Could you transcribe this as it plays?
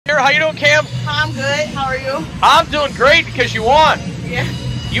How you doing, Cam? I'm good. How are you? I'm doing great because you won. Yeah.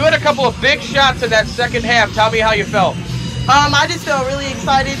 You had a couple of big shots in that second half. Tell me how you felt. I just feel really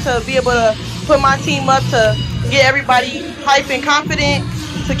excited to be able to put my team up, to get everybody hype and confident,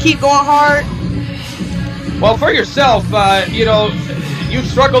 to keep going hard. Well, for yourself, you know, you've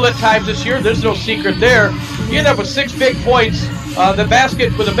struggled at times this year. There's no secret there. You ended up with 6 big points. The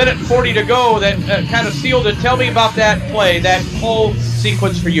basket with 1:40 to go that kind of sealed it. Tell me about that play, that whole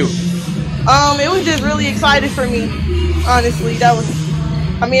sequence for you. It was just really excited for me, honestly. I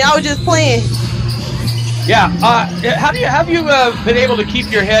was just playing. Yeah. Have you been able to keep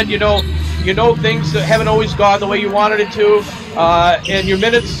your head? You know things that haven't always gone the way you wanted it to, and your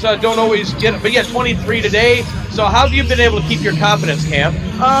minutes don't always get it. But yeah, 23 today. So how have you been able to keep your confidence, Cam?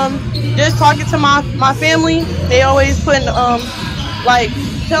 Just talking to my family. They always putting like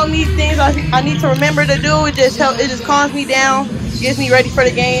telling me things I need to remember to do. It just calms me down, gets me ready for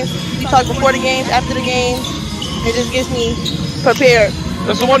the games. We talk before the games, after the games. It just gets me prepared.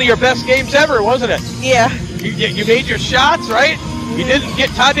 This is one of your best games ever, wasn't it? Yeah. You made your shots, right? You didn't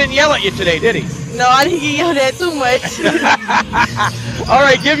get Todd didn't yell at you today, did he? No, I didn't get yelled at too much. All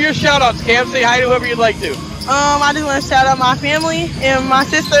right, give your shout outs, Cam. Say hi to whoever you'd like to. I just want to shout out my family and my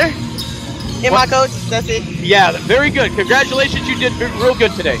sister and my coach. That's it. Yeah, very good. Congratulations, you did real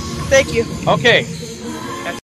good today. Thank you. Okay.